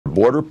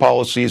border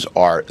policies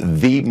are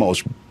the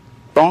most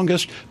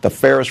strongest, the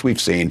fairest we've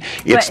seen.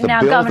 It's but the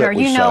now, bill Governor, that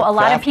was you know a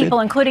lot of crafted. people,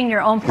 including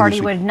your own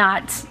party, would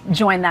not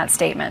join that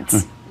statement.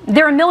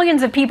 There are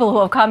millions of people who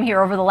have come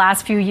here over the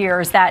last few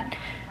years that,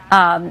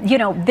 you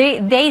know,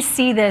 they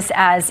see this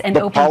as an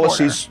open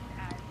border.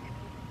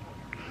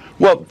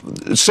 Well,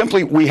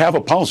 simply, we have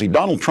a policy.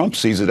 Donald Trump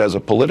sees it as a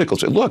political.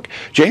 Look,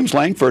 James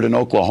Langford in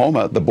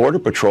Oklahoma, the Border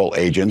Patrol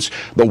agents,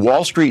 the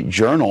Wall Street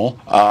Journal,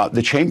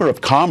 the Chamber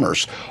of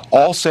Commerce,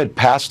 all said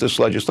pass this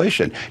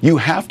legislation. You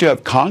have to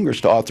have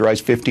Congress to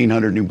authorize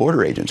 1,500 new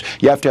border agents.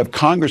 You have to have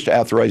Congress to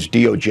authorize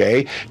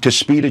DOJ to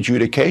speed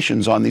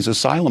adjudications on these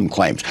asylum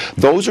claims.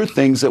 Those are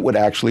things that would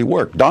actually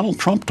work. Donald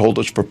Trump told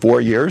us for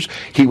 4 years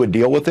he would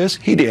deal with this.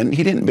 He didn't.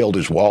 He didn't build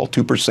his wall,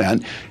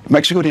 2%.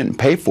 Mexico didn't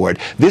pay for it.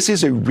 This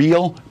is a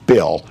real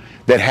bill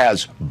that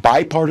has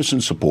bipartisan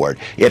support.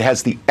 It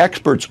has the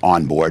experts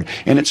on board,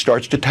 and it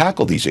starts to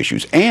tackle these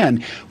issues.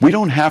 And we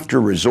don't have to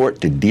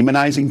resort to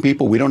demonizing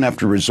people. We don't have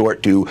to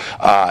resort to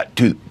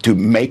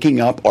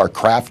making up or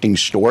crafting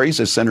stories,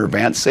 as Senator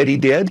Vance said he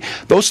did.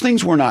 Those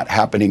things were not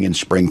happening in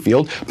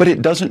Springfield, but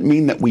it doesn't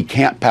mean that we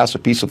can't pass a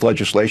piece of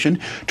legislation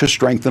to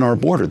strengthen our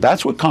border.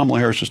 That's what Kamala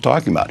Harris is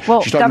talking about.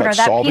 Well, She's talking Governor,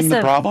 about solving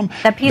the problem.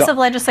 That piece of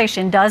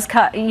legislation does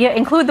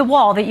include the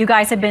wall that you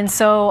guys have been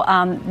so,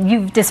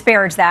 you've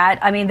disparaged that.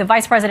 I mean, the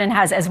Vice President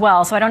has as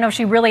well, so I don't know if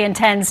she really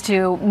intends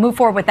to move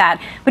forward with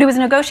that. But it was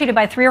negotiated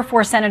by 3 or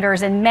 4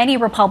 senators, and many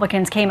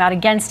Republicans came out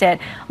against it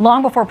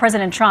long before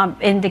President Trump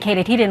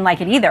indicated he didn't like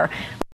it either.